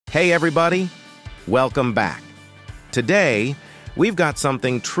Hey everybody, welcome back. Today, we've got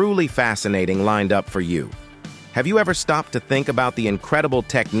something truly fascinating lined up for you. Have you ever stopped to think about the incredible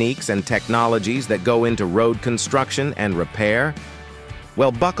techniques and technologies that go into road construction and repair?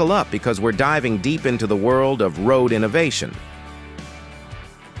 Well, buckle up because we're diving deep into the world of road innovation.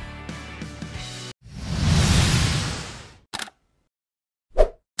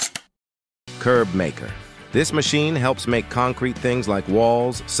 Curb Maker. This machine helps make concrete things like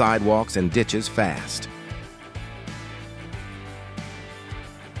walls, sidewalks, and ditches fast.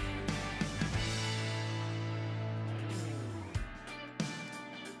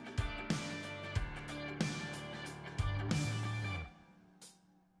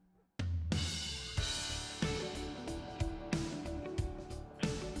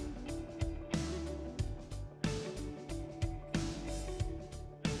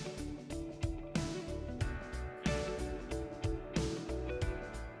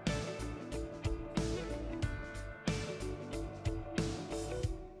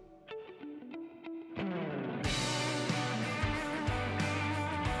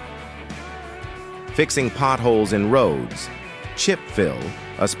 Fixing potholes in roads. Chip fill,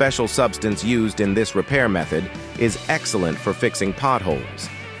 a special substance used in this repair method, is excellent for fixing potholes.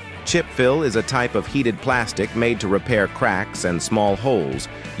 Chip fill is a type of heated plastic made to repair cracks and small holes,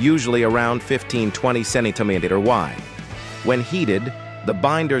 usually around 15-20 centimeter wide. When heated, the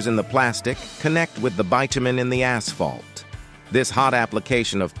binders in the plastic connect with the bitumen in the asphalt. This hot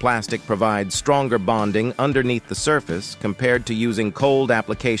application of plastic provides stronger bonding underneath the surface compared to using cold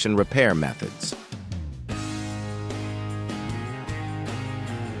application repair methods.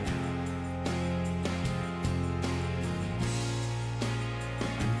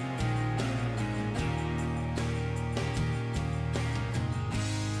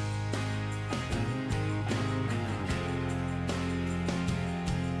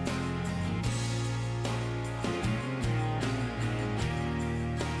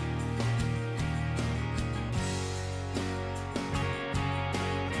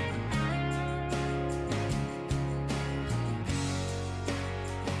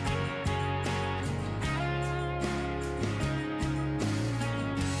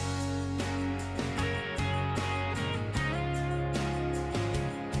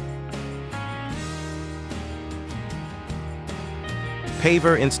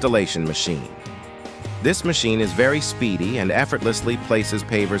 Paver installation machine. This machine is very speedy and effortlessly places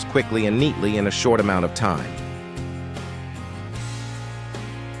pavers quickly and neatly in a short amount of time.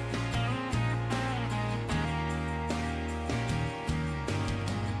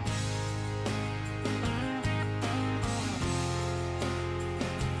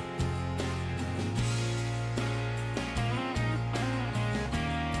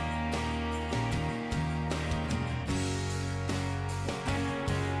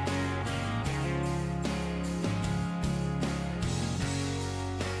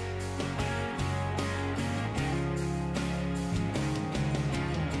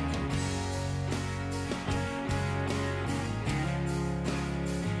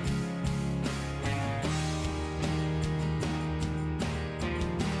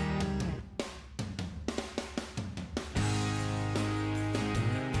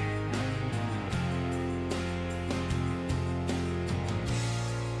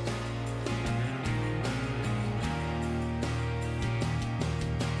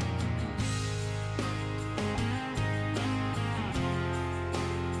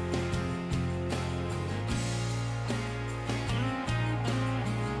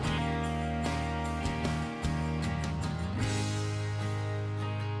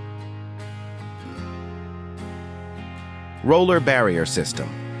 Roller barrier system.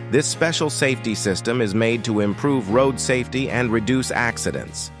 This special safety system is made to improve road safety and reduce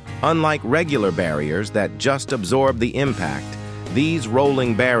accidents. Unlike regular barriers that just absorb the impact, these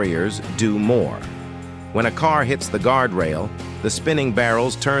rolling barriers do more. When a car hits the guardrail, the spinning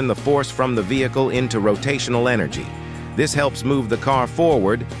barrels turn the force from the vehicle into rotational energy. This helps move the car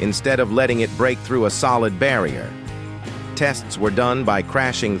forward instead of letting it break through a solid barrier. Tests were done by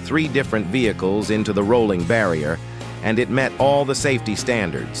crashing 3 different vehicles into the rolling barrier, and it met all the safety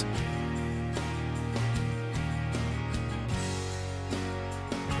standards.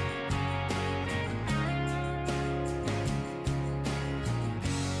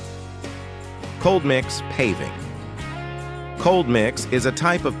 Cold mix paving. Cold mix is a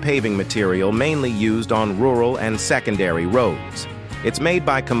type of paving material mainly used on rural and secondary roads. It's made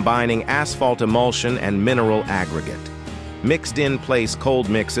by combining asphalt emulsion and mineral aggregate. Mixed-in-place cold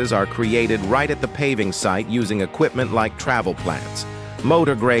mixes are created right at the paving site using equipment like travel plants,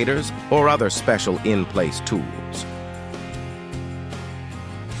 motor graders, or other special in-place tools.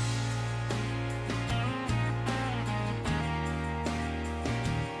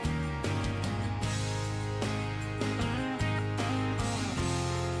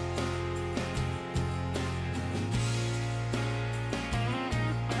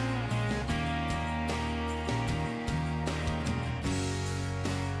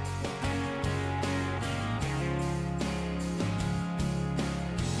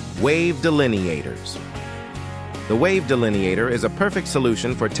 Wave delineators. The wave delineator is a perfect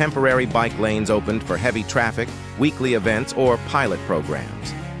solution for temporary bike lanes opened for heavy traffic, weekly events, or pilot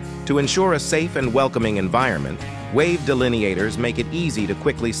programs. To ensure a safe and welcoming environment, wave delineators make it easy to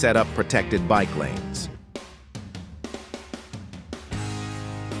quickly set up protected bike lanes.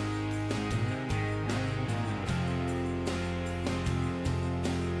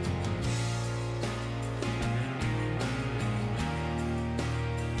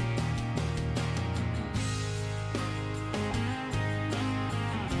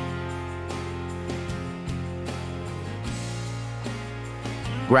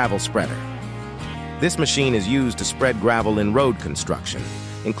 Gravel spreader. This machine is used to spread gravel in road construction,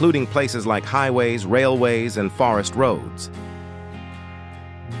 including places like highways, railways, and forest roads.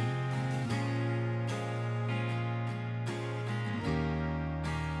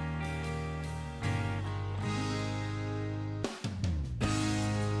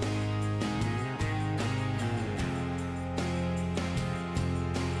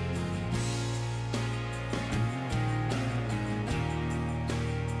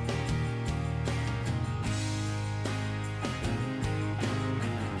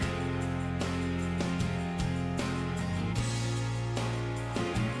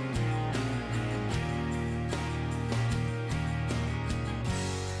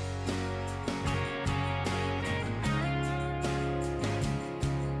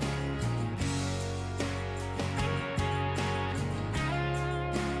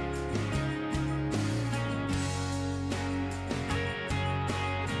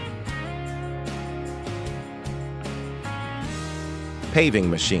 Paving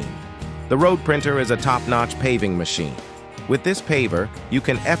machine. The road printer is a top-notch paving machine. With this paver, you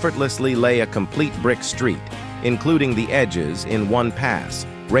can effortlessly lay a complete brick street, including the edges, in one pass,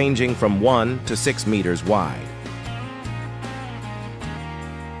 ranging from 1 to 6 meters wide.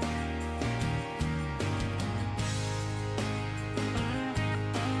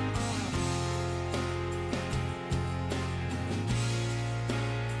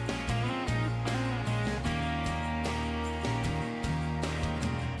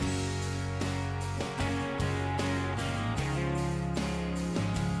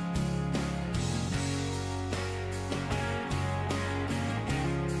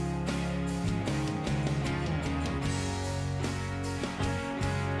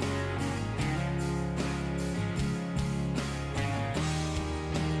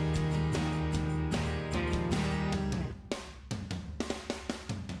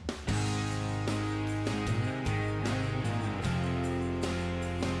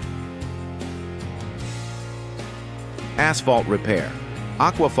 Asphalt repair.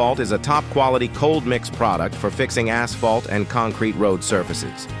 Aquafalt is a top-quality cold mix product for fixing asphalt and concrete road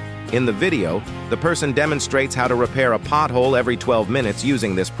surfaces. In the video, the person demonstrates how to repair a pothole every 12 minutes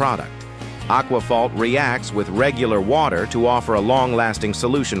using this product. Aquafalt reacts with regular water to offer a long-lasting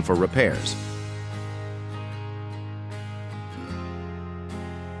solution for repairs.